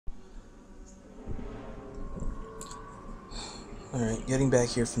Alright, getting back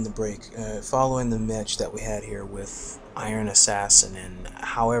here from the break, following the match that we had here with Iron Assassin and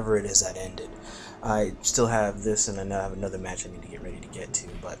however it is that ended, I still have this and I have another match I need to get ready to get to,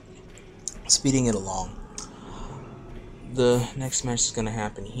 but speeding it along. The next match that's going to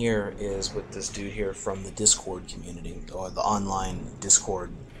happen here is with this dude here from the Discord community, or the online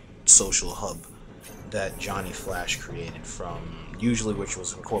Discord social hub that Johnny Flash created from, usually which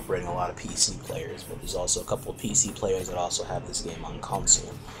was incorporating a lot of PC players, but there's also a couple of PC players that also have this game on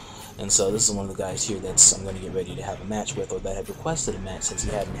console. And so this is one of the guys here that's I'm going to get ready to have a match with, or that had requested a match since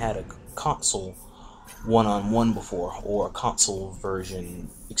he hadn't had a console one-on-one before, or a console version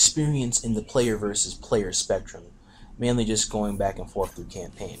experience in the player versus player spectrum, mainly just going back and forth through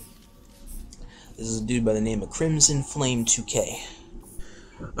campaign. This is a dude by the name of CrimsonFlame2K.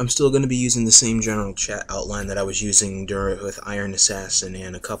 I'm still going to be using the same general chat outline that I was using with Iron Assassin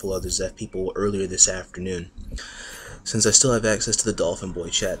and a couple others that people earlier this afternoon. Since I still have access to the Dolphin Boy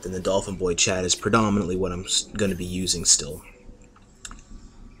chat, then the Dolphin Boy chat is predominantly what I'm going to be using still.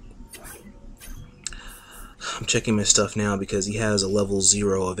 I'm checking my stuff now because he has a level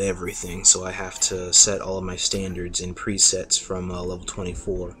 0 of everything, so I have to set all of my standards and presets from level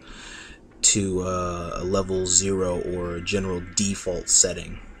 24 to a level 0 or a general default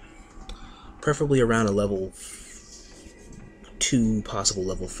setting. Preferably around a level 2, possible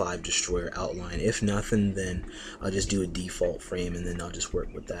level 5 destroyer outline. If nothing, then I'll just do a default frame and then I'll just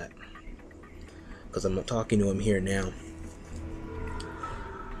work with that. Because I'm talking to him here now.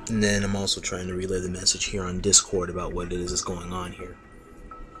 And then I'm also trying to relay the message here on Discord about what it is that's going on here.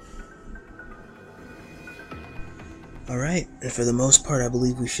 Alright, and for the most part I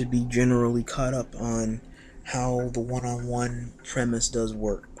believe we should be generally caught up on how the one-on-one premise does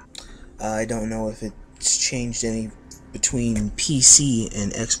work. I don't know if it's changed any between PC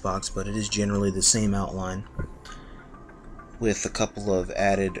and Xbox, but it is generally the same outline with a couple of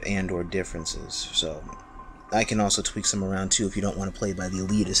added and/or differences. So I can also tweak some around too if you don't want to play by the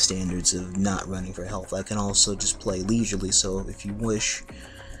elitist standards of not running for health. I can also just play leisurely, so if you wish,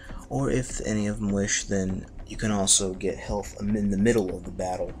 or if any of them wish, then you can also get health in the middle of the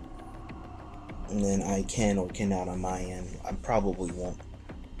battle. And then I can or cannot on my end. I probably won't.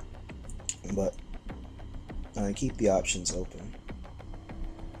 But keep the options open.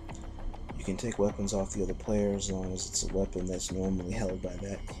 You can take weapons off the other player as long as it's a weapon that's normally held by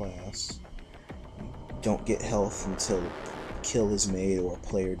that class. Don't get health until a kill is made or a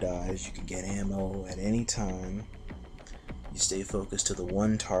player dies. You can get ammo at any time. You stay focused to the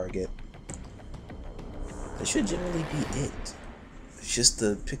one target. That should generally be it. It's just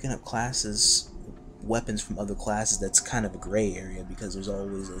the picking up weapons from other classes that's kind of a gray area, because there's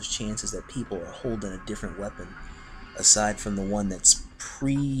always those chances that people are holding a different weapon aside from the one that's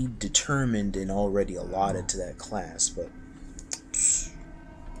predetermined and already allotted to that class. But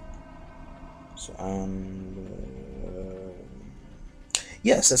so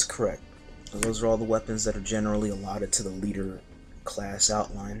yes, that's correct. Those are all the weapons that are generally allotted to the leader class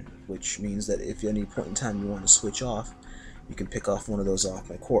outline, which means that if at any point in time you want to switch off, you can pick off one of those off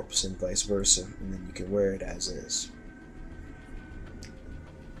my corpse and vice versa, and then you can wear it as is.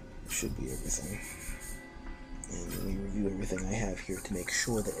 Should be everything. And let me review everything I have here to make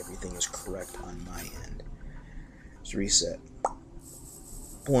sure that everything is correct on my end. Let's reset.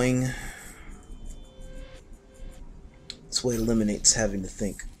 Boing. This way it eliminates having to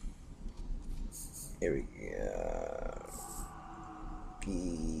think. Here we go.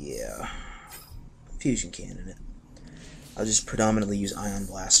 Yeah. Fusion cannon it. I'll just predominantly use Ion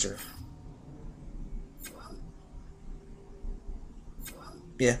Blaster.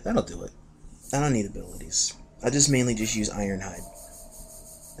 Yeah, that'll do it. I don't need abilities. I just mainly just use Ironhide.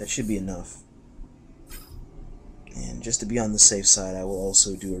 That should be enough. And just to be on the safe side, I will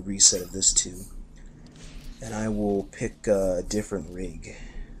also do a reset of this too. And I will pick a different rig.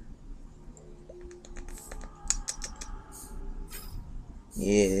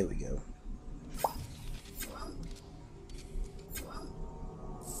 Yeah, there we go.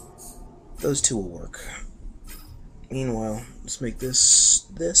 Those two will work. Meanwhile, let's make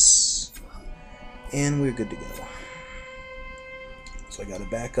this, and we're good to go. So I got a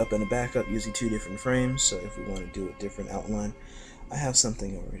backup and a backup using 2 different frames, so if we want to do a different outline, I have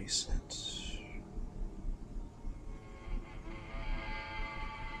something already set.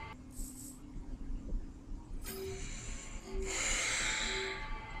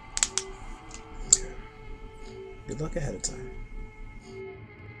 Okay. Good luck ahead of time.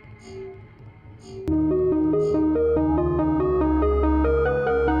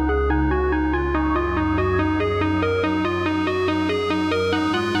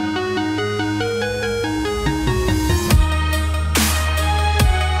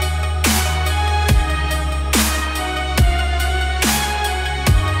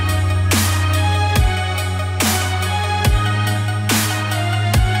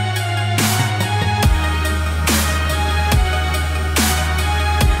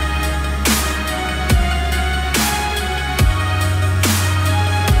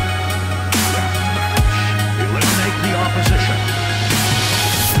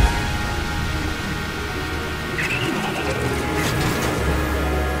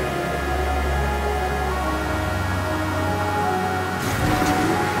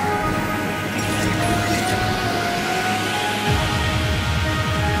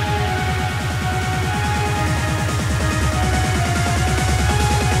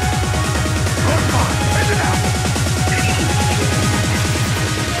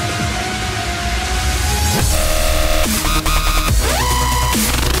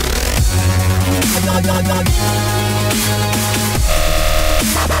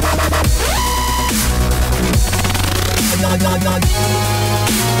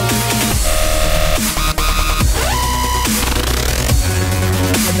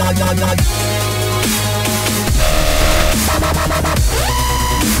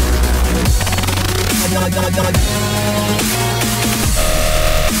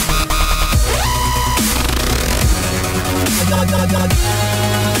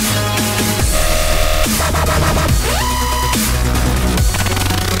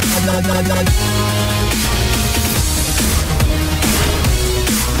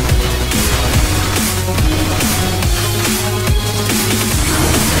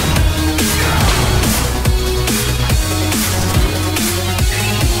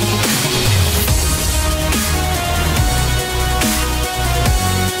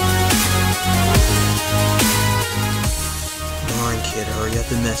 Hurry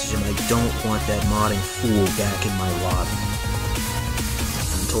up and message him. I don't want that modding fool back in my lobby.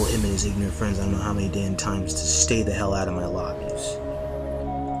 I told him and his ignorant friends I don't know how many damn times to stay the hell out of my lobbies.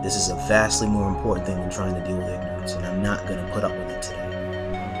 This is a vastly more important thing than trying to deal with ignorance, and I'm not gonna put up with it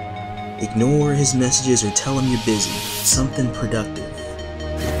today. Ignore his messages or tell him you're busy. Something productive.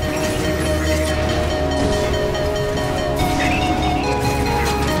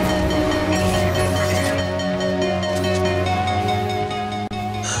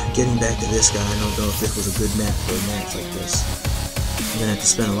 Getting back to this guy, I don't know if this was a good map for a match like this. I'm gonna have to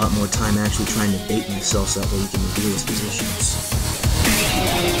spend a lot more time actually trying to bait myself so that way he can reveal his positions.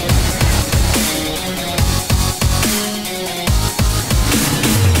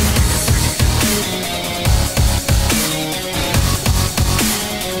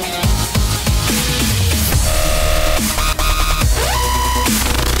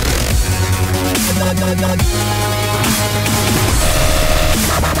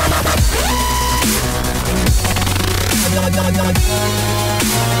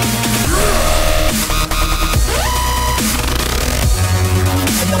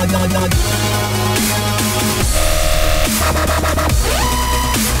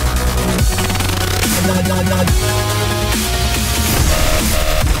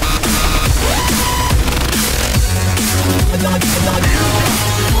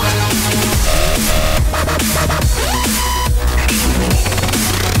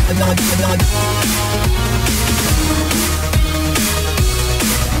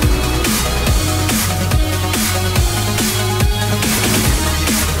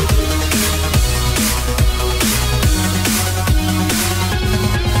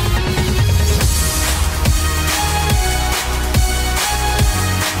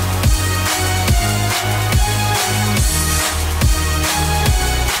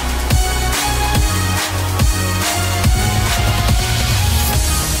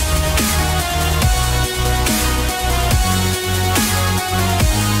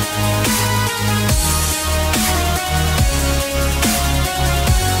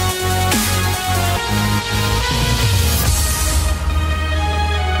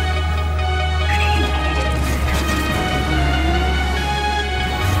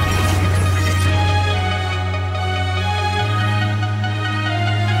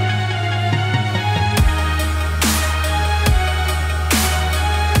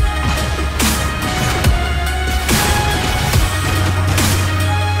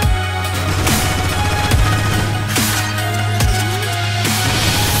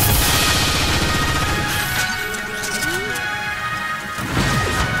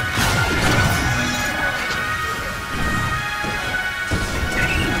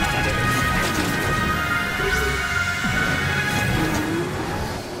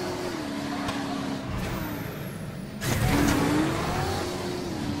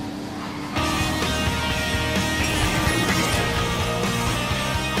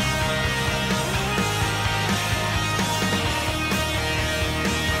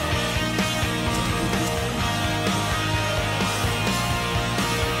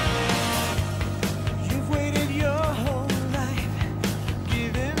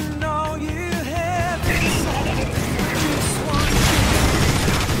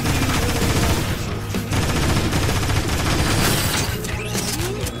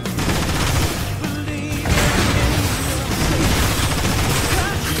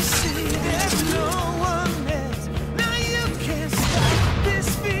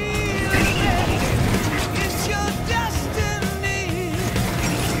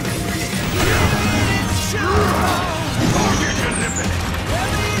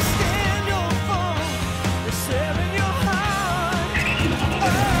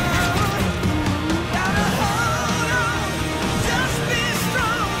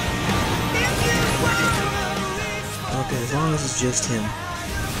 long as it's just him, I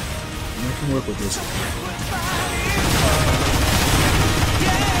can work with this.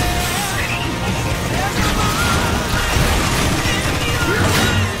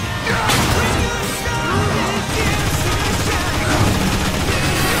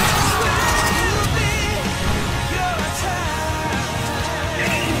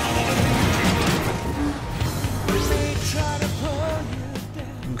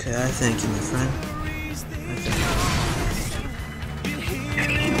 Okay, I thank you, my friend. I thank you.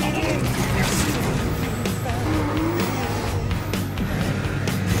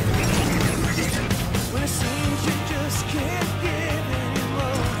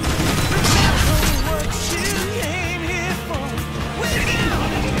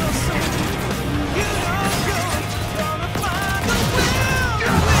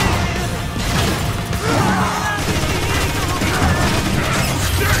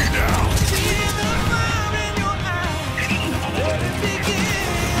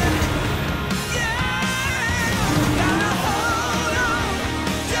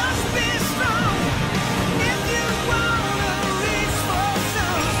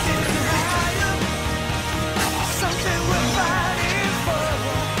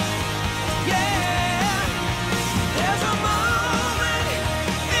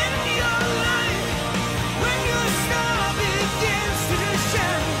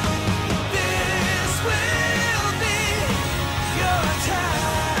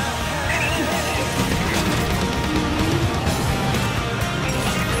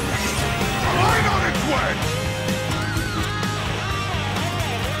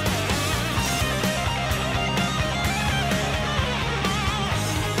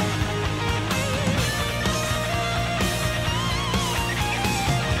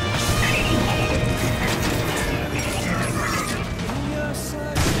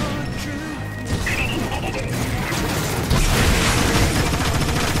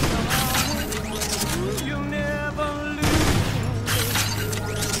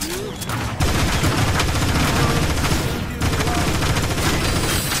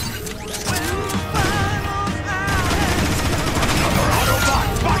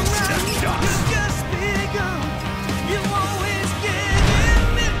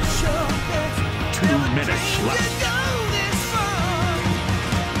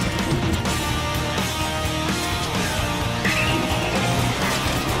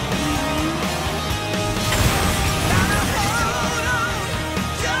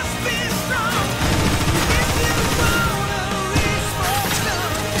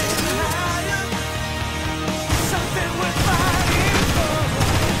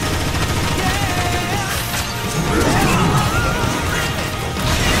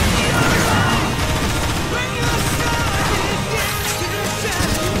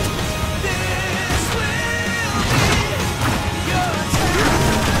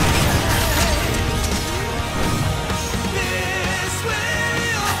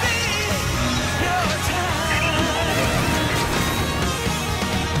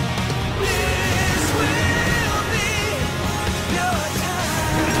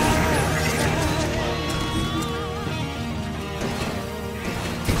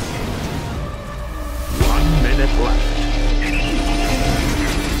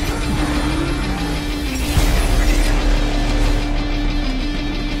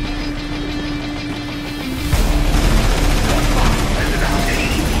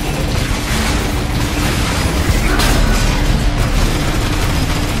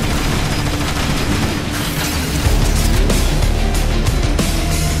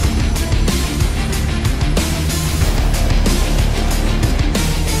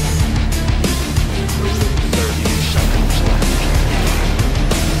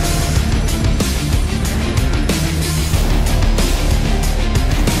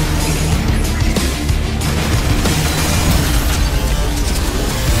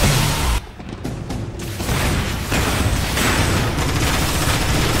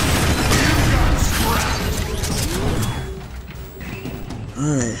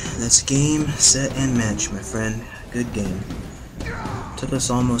 Alright, that's game, set, and match, my friend. Good game. Took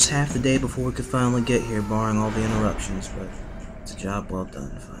us almost half the day before we could finally get here, barring all the interruptions, but it's a job well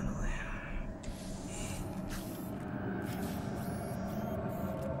done, finally.